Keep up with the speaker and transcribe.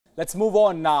Let's move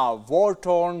on now.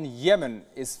 War-torn Yemen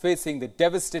is facing the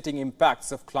devastating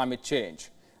impacts of climate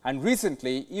change. And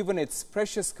recently, even its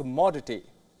precious commodity,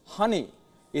 honey,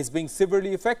 is being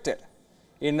severely affected.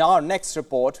 In our next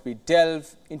report, we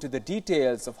delve into the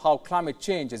details of how climate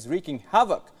change is wreaking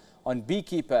havoc on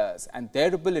beekeepers and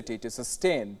their ability to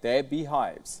sustain their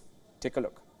beehives. Take a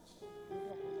look.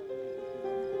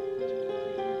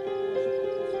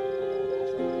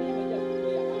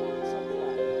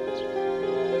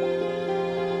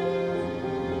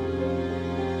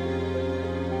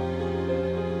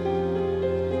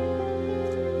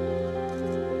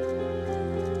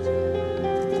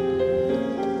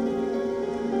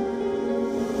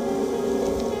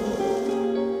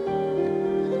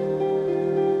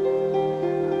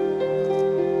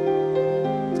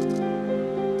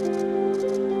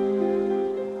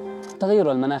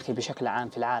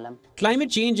 Climate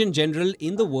change in general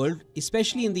in the world,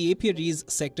 especially in the apiaries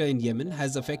sector in Yemen,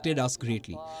 has affected us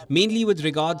greatly, mainly with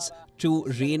regards to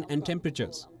rain and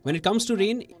temperatures. When it comes to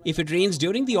rain, if it rains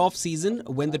during the off-season,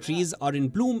 when the trees are in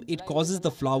bloom, it causes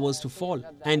the flowers to fall,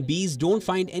 and bees don't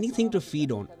find anything to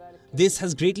feed on. This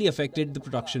has greatly affected the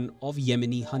production of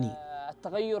Yemeni honey.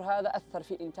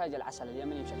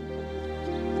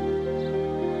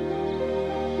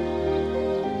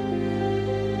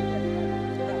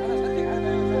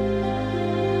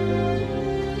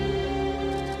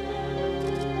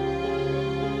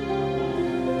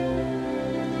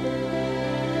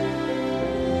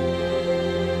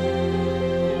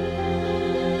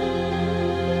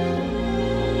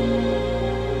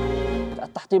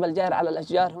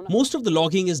 Most of the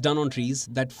logging is done on trees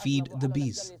that feed the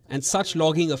bees, and such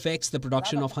logging affects the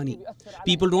production of honey.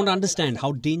 People don't understand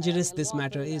how dangerous this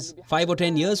matter is. 5 or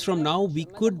 10 years from now, we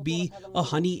could be a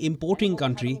honey importing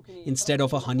country instead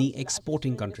of a honey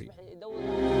exporting country.